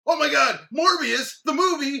my God, Morbius, the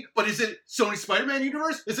movie, but is it Sony Spider-Man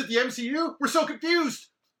universe? Is it the MCU? We're so confused.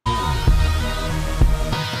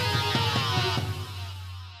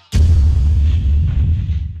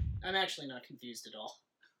 I'm actually not confused at all.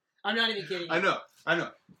 I'm not even kidding. I know. I'm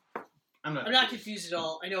not confused at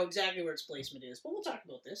all. I know exactly where its placement is, but we'll talk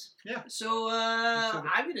about this. Yeah. So,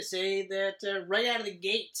 I'm going to say that right out of the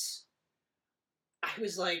gates, I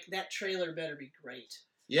was like, that trailer better be great.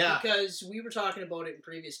 Yeah. Because we were talking about it in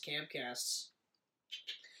previous campcasts,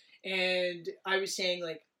 and I was saying,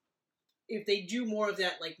 like, if they do more of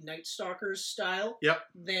that, like, Night Stalkers style,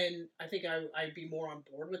 then I think I'd be more on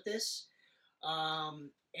board with this.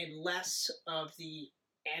 And less of the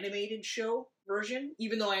animated show version,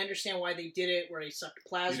 even though I understand why they did it, where he sucked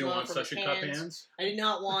plasma you don't want from such his a hands. cup hands? I did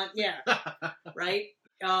not want, right?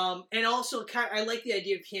 And also, I like the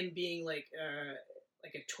idea of him being like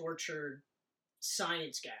a tortured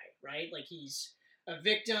science guy, right? Like he's a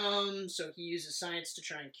victim, so he uses science to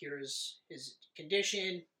try and cure his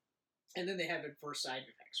condition, and then they have adverse side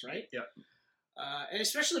effects, right? Yep. And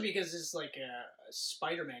especially because it's like a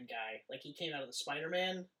Spider-Man guy. Like, he came out of the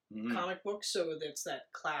Spider-Man comic book, so that's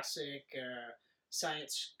that classic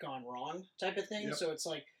science gone wrong type of thing. Yep. So it's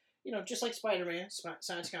like, just like Spider-Man,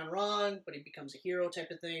 science gone wrong, but he becomes a hero type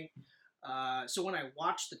of thing. So when I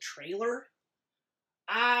watched the trailer,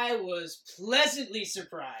 I was pleasantly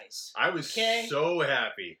surprised. I was so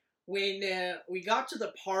happy. When we got to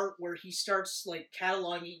the part where he starts, like,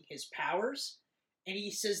 cataloging his powers, and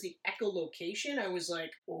he says the echolocation, I was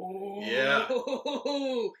like, oh. Yeah.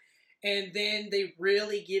 And then they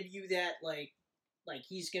really give you that, like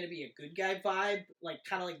he's going to be a good guy vibe, like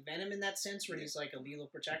kind of like Venom in that sense, where he's like a lethal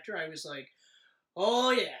protector. I was like,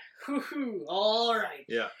 oh yeah, whoo-hoo, all right.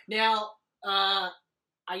 Yeah. Now, I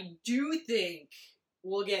do think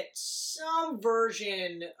we'll get some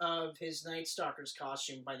version of his Night Stalker's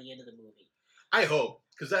costume by the end of the movie. I hope,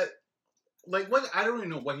 because that... Like, what? I don't even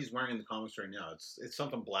know what he's wearing in the comics right now. It's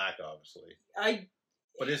something black, obviously.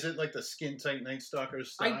 But is it like the skin tight Night Stalker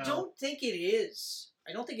style? I don't think it is.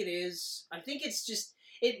 I think it's just...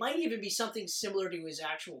 It might even be something similar to his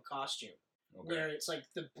actual costume. Okay. Where it's like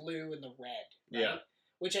the blue and the red. Right? Yeah.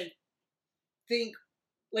 Which I think,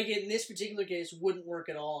 like in this particular case, wouldn't work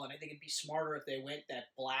at all. And I think it'd be smarter if they went that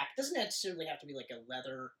black. It doesn't necessarily have to be like a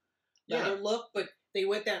leather look, but they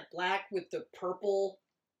went that black with the purple...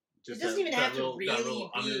 It doesn't even have to really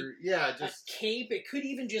be a cape. It could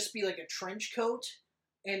even just be like a trench coat,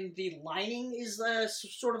 and the lining is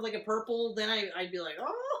sort of like a purple. Then I'd be like,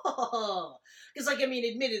 oh, because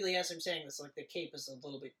admittedly, as I'm saying this, like the cape is a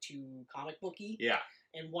little bit too comic booky. Yeah.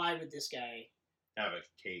 And why would this guy have a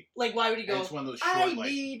cape? Like, why would he go? And it's one of those short,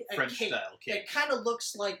 need French cape style capes that kind of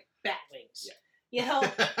looks like bat wings.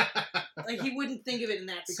 Yeah. Like he wouldn't think of it in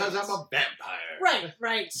that because sense. I'm a vampire.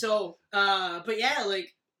 Right. So, but yeah,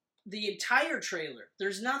 like. The entire trailer,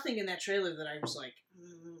 there's nothing in that trailer that I was like,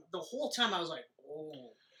 the whole time I was like,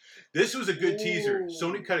 oh. This was a good teaser.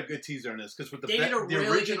 Sony cut a good teaser on this, because with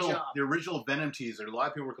the original Venom teaser, a lot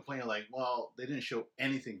of people were complaining like, well, they didn't show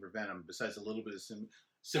anything for Venom besides a little bit of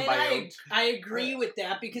symbiote. And I agree with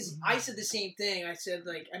that, because I said the same thing. I said,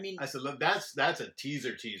 I said, look, that's a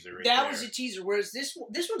teaser right That there. was a teaser, whereas this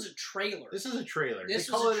one's a trailer. This is a trailer. They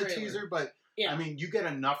call it a teaser, but yeah. You get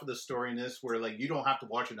enough of the story in this where, like, you don't have to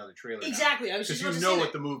watch another trailer. Exactly. Now, because you know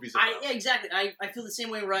what the movie's about. Yeah, exactly. I feel the same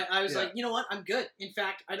way, right? I was like, you know what? I'm good. In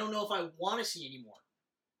fact, I don't know if I want to see anymore.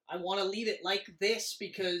 I want to leave it like this,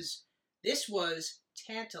 because this was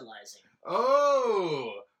tantalizing.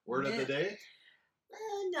 Oh! Word of the day?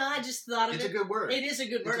 No, I just thought of it. It's a good word. It is a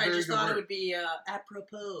good word. I just thought it would be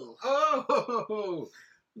apropos. Oh!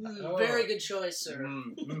 Very good choice, sir.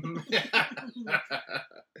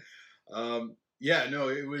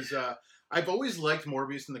 It was... I've always liked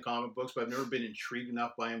Morbius in the comic books, but I've never been intrigued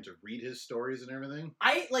enough by him to read his stories and everything.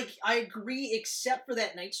 I agree, except for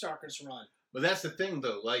that Night Stalkers run. But that's the thing,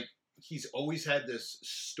 though. Like, he's always had this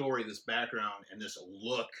story, this background, and this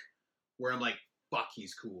look where I'm like, fuck,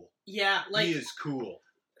 he's cool. Yeah, like... He is cool.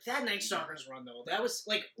 That Night Stalkers run, though, that was,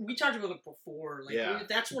 like, we talked about it before. Like,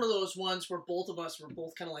 that's one of those ones where both of us were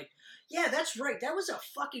both kind of like, yeah, that's right. That was a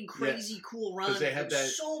fucking crazy cool run. Because they had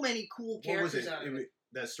so many cool characters out of it.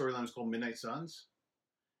 That storyline was called Midnight Suns.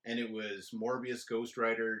 And it was Morbius, Ghost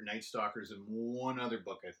Rider, Night Stalkers, and one other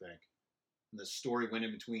book, I think. And the story went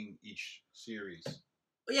in between each series.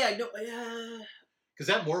 Yeah, no, because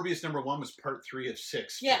that Morbius #1 was part 3 of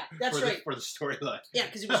 6. Yeah, that's right. For the storyline. Yeah,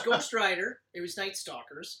 because it was Ghost Rider, it was Night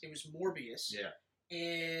Stalkers, it was Morbius. Yeah.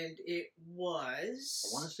 And it was... I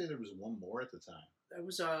want to say there was one more at the time. There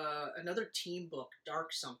was another team book,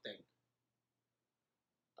 Dark something.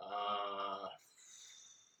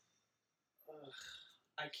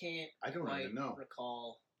 I can't. I don't even know.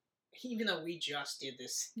 Recall. Even though we just did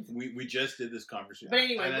this, we just did this conversation. But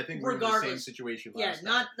anyway, and I think we're in the same situation. Last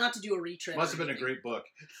time. not to do a retread. Must have been a great book.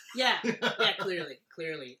 Yeah, clearly.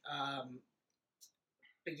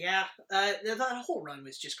 But yeah, that whole run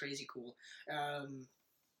was just crazy cool.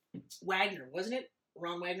 Wagner, wasn't it?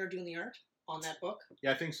 Ron Wagner doing the art on that book?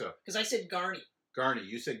 Yeah, I think so. Because I said Garney. Garney,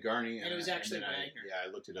 you said Garney, and it was actually Wagner.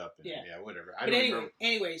 I looked it up. And, yeah, whatever.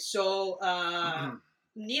 Anyway, so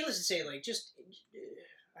needless to say, like, just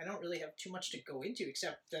I don't really have too much to go into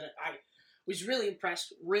except that I was really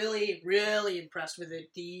impressed, really, really impressed with it.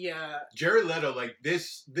 The Jared Leto, like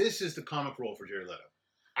this is the comic role for Jared Leto.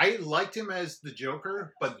 I liked him as the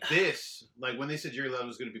Joker, but this, like when they said Jared Leto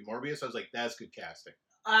was going to be Morbius, I was like, that's good casting.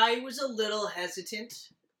 I was a little hesitant.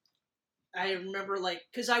 I remember, like,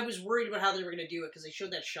 because I was worried about how they were going to do it, because they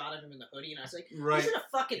showed that shot of him in the hoodie, and I was like, he's in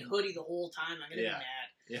a fucking hoodie the whole time. I'm going to be mad.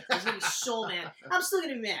 Yeah. I was going to be so mad. I'm still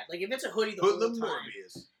going to be mad. Like, if it's a hoodie the whole time.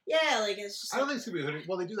 Morbius. Yeah, like, it's just... I don't think it's going to be a hoodie.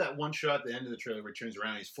 Well, they do that one shot at the end of the trailer where he turns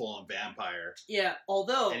around and he's full-on vampire. Yeah,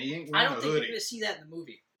 although, and he ain't I don't think you're going to see that in the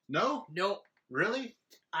movie. No? Nope. Really?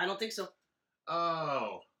 I don't think so.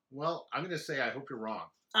 Oh. Well, I'm going to say I hope you're wrong.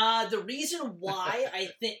 The reason why I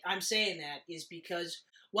think I'm saying that is because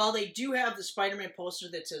while they do have the Spider-Man poster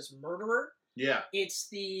that says murderer, it's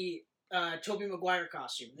the Tobey Maguire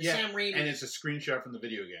costume, the Sam Raimi, and it's a screenshot from the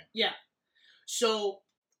video game. Yeah, so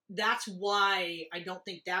that's why I don't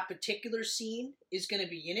think that particular scene is going to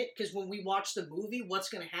be in it. Because when we watch the movie, what's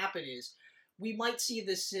going to happen is we might see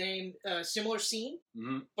the same similar scene,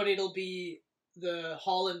 but it'll be the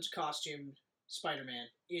Holland costume Spider-Man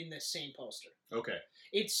in the same poster. Okay.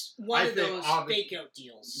 It's one of those fake-out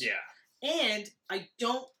deals. Yeah. And I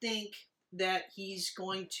don't think that he's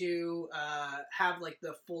going to have, like,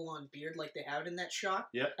 the full-on beard like they have it in that shot.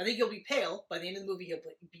 Yeah. I think he'll be pale. By the end of the movie, he'll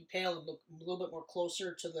be pale and look a little bit more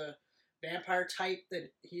closer to the vampire type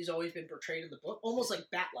that he's always been portrayed in the book. Almost like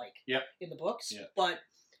Bat-like in the books. Yeah. But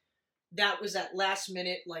that was that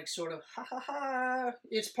last-minute, like, sort of, ha-ha-ha.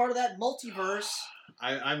 It's part of that multiverse.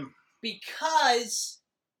 I'm... Because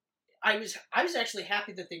I was actually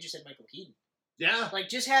happy that they just had Michael Keaton. Yeah. Like,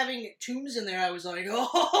 just having Toomes in there, I was like,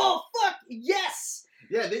 oh, fuck, yes!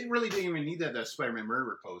 Yeah, they really didn't even need that Spider-Man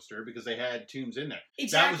murderer poster because they had Toomes in there.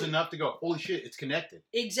 Exactly. That was enough to go, holy shit, it's connected.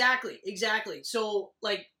 Exactly. So,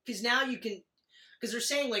 like, because now you can... Because they're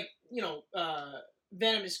saying, like, you know,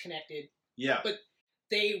 Venom is connected. Yeah. But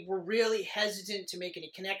they were really hesitant to make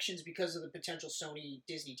any connections because of the potential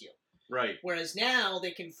Sony-Disney deal. Right. Whereas now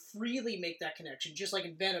they can freely make that connection. Just like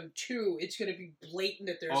in Venom 2, it's going to be blatant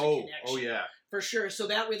that there's a connection. Oh, yeah. For sure. So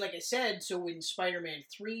that way, like I said, so when Spider-Man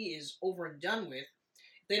 3 is over and done with,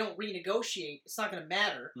 if they don't renegotiate, it's not going to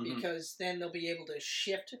matter because then they'll be able to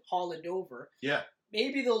shift Holland over. Yeah.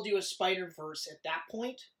 Maybe they'll do a Spider-Verse at that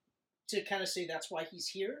point to kind of say that's why he's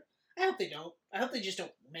here. I hope they don't. I hope they just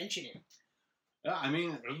don't mention it. Yeah, I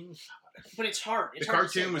mean... But it's hard. The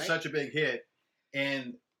cartoon was such a big hit,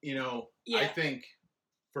 and... You know, I think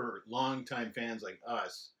for longtime fans like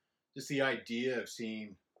us, just the idea of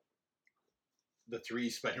seeing the three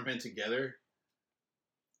Spider-Men together.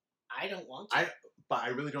 I don't want to. But I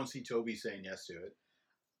really don't see Tobey saying yes to it.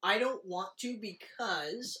 I don't want to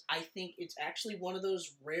because I think it's actually one of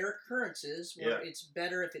those rare occurrences where it's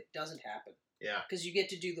better if it doesn't happen. Yeah. Because you get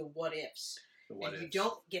to do the what ifs. The what ifs.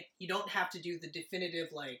 You don't have to do the definitive,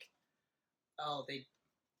 like, oh, they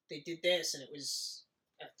did this and it was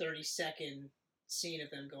a 30-second scene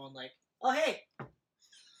of them going like, oh, hey,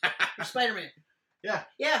 you're Spider-Man. Yeah.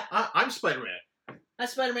 Yeah. I'm Spider-Man. I'm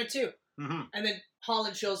Spider-Man too. Mm-hmm. And then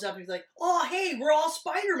Holland shows up and he's like, oh, hey, we're all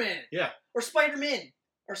Spider-Man. Yeah. Or Spider-Men.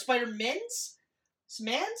 Or Spider-Men's?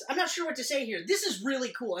 Mans? I'm not sure what to say here. This is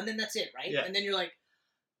really cool. And then that's it, right? Yeah. And then you're like,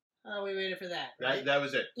 oh, we waited for that. Right? That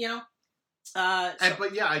was it. You know?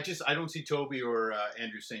 But yeah, I don't see Tobey or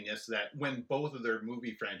Andrew saying yes to that when both of their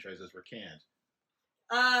movie franchises were canned.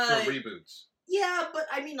 For reboots. Yeah, but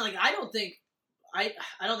I mean, like, I don't think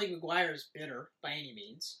Maguire's bitter by any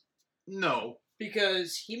means. No.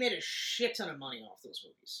 Because he made a shit ton of money off those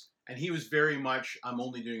movies. And he was very much, I'm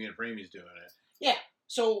only doing it if Raimi's doing it. Yeah.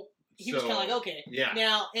 So he was kind of like, okay. Yeah.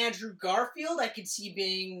 Now, Andrew Garfield, I could see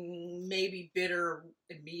being maybe bitter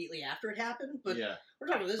immediately after it happened. But we're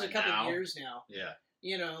talking about this a couple of years now. Yeah.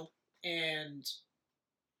 You know, and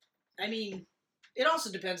I mean... It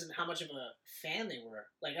also depends on how much of a fan they were.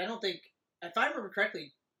 Like, I don't think... If I remember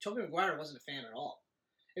correctly, Tobey Maguire wasn't a fan at all.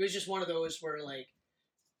 It was just one of those where, like,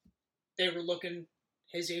 they were looking...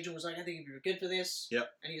 His agent was like, I think you'd be good for this. Yep.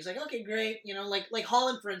 And he was like, okay, great. You know, like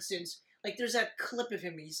Holland, for instance. Like, there's that clip of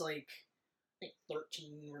him. He's, like, I think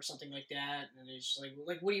 13 or something like that. And it's just like,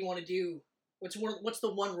 what do you want to do? What's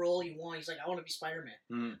the one role you want? He's like, I want to be Spider-Man.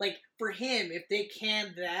 Mm. Like, for him, if they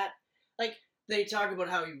can that, like, they talk about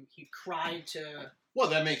how he cried to Well,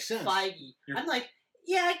 that makes sense. Feige. I'm like,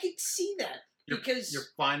 yeah, I could see that. Because you're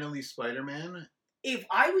finally Spider-Man? If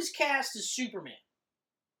I was cast as Superman,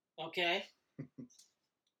 okay,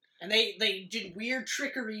 and they did weird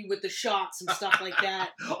trickery with the shots and stuff like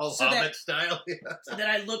that, all so Hobbit style, so that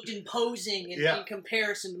I looked imposing in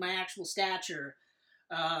comparison to my actual stature,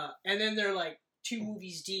 and then they're like 2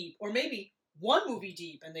 movies deep, or maybe 1 movie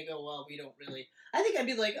deep, and they go, well, we don't really. I think I'd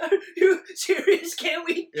be like, are you serious? Can't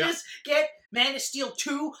we just get Man of Steel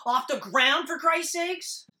 2 off the ground, for Christ's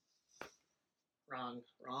sakes? Wrong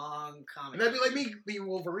comic. And that'd be like me being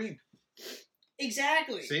Wolverine.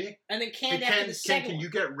 Exactly. See? And then after the second can you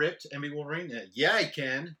get ripped and be Wolverine? Yeah, I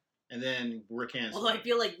can. And then we're canceled. Although I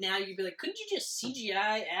feel like now you'd be like, couldn't you just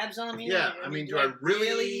CGI abs on me? Yeah, I mean, do I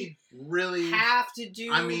really have to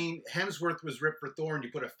do... I mean, Hemsworth was ripped for Thor and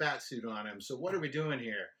you put a fat suit on him. So what are we doing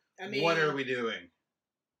here? I mean... What are we doing?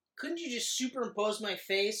 Couldn't you just superimpose my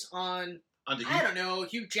face on... I don't know,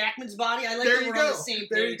 Hugh Jackman's body. I like that we're on the same page.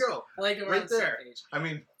 There you go. I like that we're on the same page. I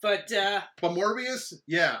mean, but Morbius,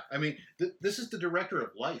 yeah. I mean, this is the director of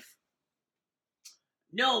Life.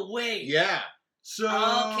 No way. Yeah. So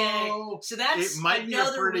that's it might be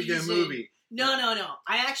a pretty good movie. No.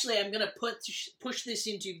 I'm gonna push this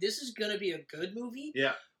into. This is gonna be a good movie.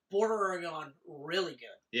 Yeah. Bordering on really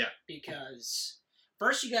good. Yeah. Because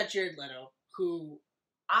first you got Jared Leto, who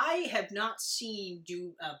I have not seen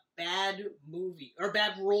do a bad movie or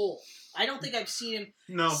bad role. I don't think I've seen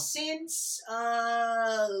him since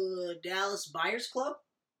Dallas Buyers Club.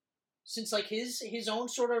 Since like his own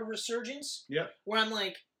sort of resurgence. Yeah. Where I'm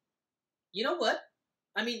like, you know what?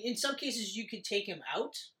 I mean, in some cases you could take him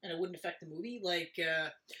out and it wouldn't affect the movie. Like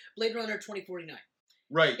Blade Runner 2049.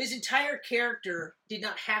 Right. His entire character did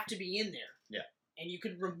not have to be in there. Yeah. And you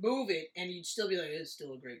could remove it, and you'd still be like, it's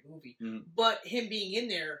still a great movie. Mm. But him being in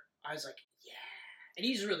there, I was like, yeah. And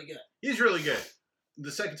he's really good. He's really good.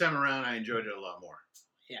 The second time around, I enjoyed it a lot more.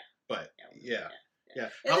 Yeah. But, yeah. And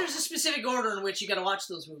there's a specific order in which you got to watch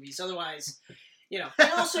those movies. Otherwise,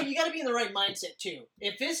 And also, you got to be in the right mindset, too.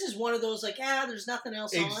 If this is one of those, like, there's nothing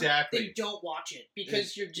else on, then don't watch it.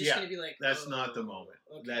 Because you're just going to be like, that's not the moment.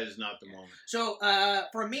 Okay. That is not the moment. So,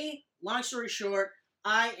 for me, long story short,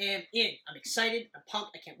 I am in. I'm excited. I'm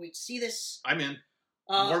pumped. I can't wait to see this. I'm in.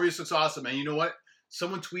 Morbius looks awesome. And you know what?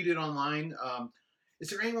 Someone tweeted online, is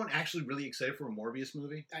there anyone actually really excited for a Morbius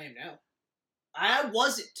movie? I am now. I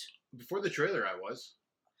wasn't. Before the trailer, I was.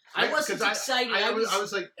 I wasn't excited. I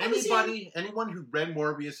was like, anyone who read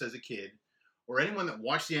Morbius as a kid, or anyone that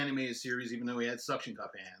watched the animated series, even though he had suction cup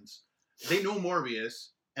hands, they know Morbius.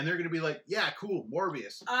 And they're going to be like, yeah, cool,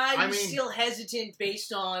 Morbius. I'm still hesitant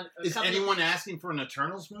based on... Is anyone asking for an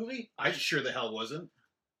Eternals movie? I sure the hell wasn't.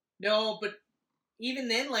 No, but even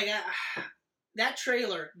then, like, that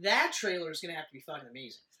trailer is going to have to be fucking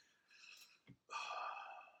amazing.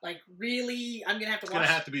 Like, really, I'm going to have to watch... It's going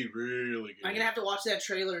to have to be really good. I'm going to have to watch that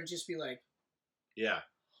trailer and just be like... Yeah.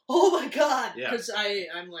 Oh my god! Because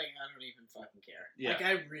I'm like, I don't even fucking care. Yeah. Like,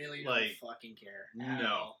 I really don't fucking care.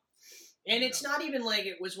 No. And it's not even like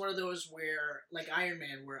it was one of those where, like Iron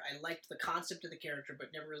Man, where I liked the concept of the character but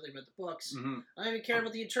never really read the books. Mm-hmm. I don't even care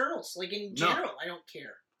about the Eternals. Like, in general, I don't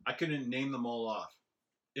care. I couldn't name them all off.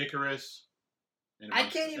 Icarus. I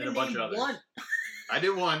can't even name one. I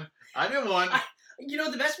did one. You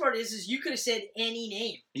know, the best part is you could have said any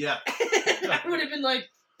name. Yeah. I would have been like,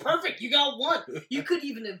 perfect, you got one. You could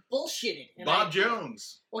even have bullshitted. Bob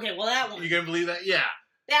Jones. Okay, well, that one. You gonna believe that? Yeah.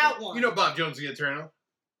 That one. You know Bob Jones the Eternal?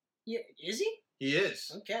 Yeah, is he? He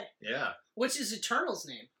is. Okay. Yeah. What's his Eternal's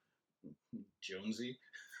name? Jonesy.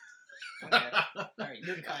 Okay. All right,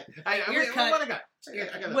 you're cut. You're cut. What I got?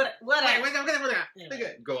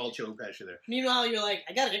 Anyway. Go all Joe Pesci there. Meanwhile, you're like,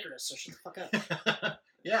 I got an Icarus, so shut the fuck up.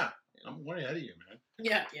 Yeah. I'm one ahead of you, man.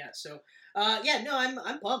 Yeah. So,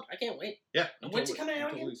 I'm pumped. I can't wait. Yeah. When's it coming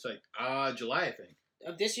out again? July, I think.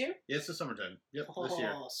 Of this year? Yeah, it's the summertime. Yep, this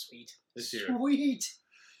year. Oh, sweet. This year. Sweet.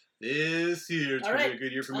 This year. It's going to be a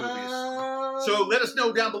good year for movies. So let us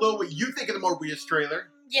know down below what you think of the Morbius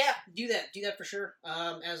trailer. Yeah, do that. Do that for sure.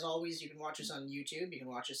 As always, you can watch us on YouTube. You can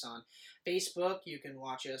watch us on Facebook. You can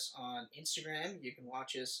watch us on Instagram. You can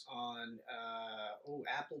watch us on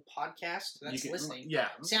Apple Podcast. That's listening. Yeah.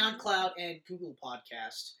 SoundCloud and Google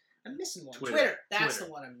Podcast. I'm missing one. Twitter. That's the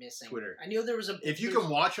one I'm missing. Twitter. I knew there was a... If you can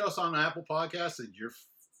watch us on Apple Podcasts, then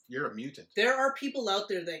you're a mutant. There are people out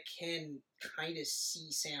there that can kind of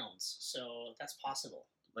see sounds, so that's possible.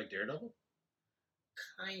 Like Daredevil?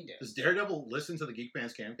 Kind of. Does Daredevil listen to the Geek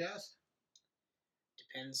Pants Camcast?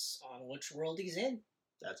 Depends on which world he's in.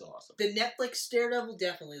 That's awesome. The Netflix Daredevil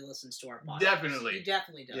definitely listens to our podcast. Definitely. He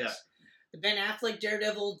definitely does. Yeah. The Ben Affleck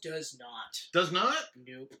Daredevil does not. Does not?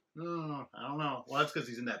 Nope. No, I don't know. Well, that's because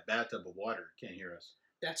he's in that bathtub of water. Can't hear us.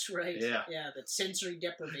 That's right. Yeah. Yeah, that sensory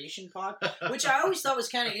deprivation pod, which I always thought was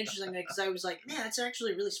kind of interesting because I was like, man, that's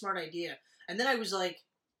actually a really smart idea. And then I was like,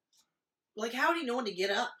 how do you know when to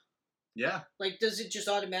get up? Yeah. Like, does it just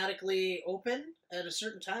automatically open at a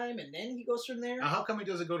certain time and then he goes from there? Now, how come he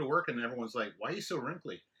doesn't go to work and everyone's like, why are you so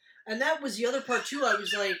wrinkly? And that was the other part, too. I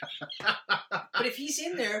was like, but if he's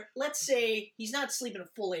in there, let's say he's not sleeping a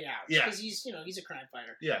full 8 hours. Yeah. Because he's a crime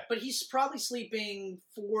fighter. Yeah. But he's probably sleeping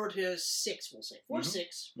 4 to 6, we'll say. 4 to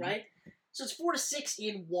 6, right? So it's 4 to 6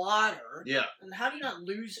 in water. Yeah. And how do you not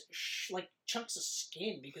lose, chunks of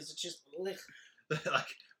skin? Because it's just...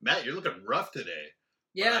 Like, Matt, you're looking rough today.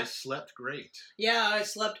 Yeah. But I slept great. Yeah, I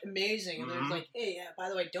slept amazing. And they're like, hey, by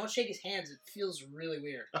the way, don't shake his hands. It feels really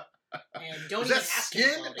weird. And don't even ask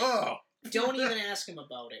him about it. Oh. Don't even ask him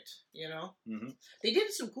about it, you know? Mm-hmm. They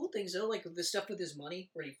did some cool things, though, like the stuff with his money,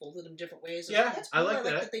 where he folded them different ways. Yeah, that's cool. I like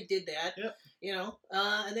that. that they did that. Yep. You know?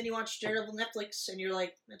 And then you watch Daredevil Netflix, and you're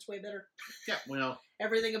like, that's way better. Yeah, well.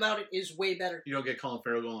 Everything about it is way better. You don't get Colin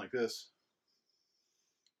Farrell going like this.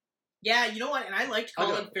 Yeah, you know what? And I liked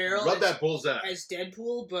Colin Farrell Rub that bullseye. as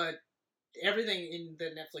Deadpool, but everything in the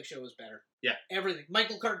Netflix show was better. Yeah. Everything.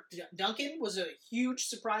 Michael Clark Duncan was a huge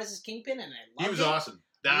surprise as Kingpin, and I loved it. He was awesome.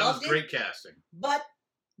 That was great casting. But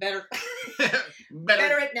better. Better.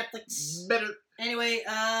 Better at Netflix. Better. Anyway,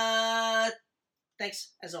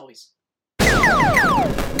 thanks as always.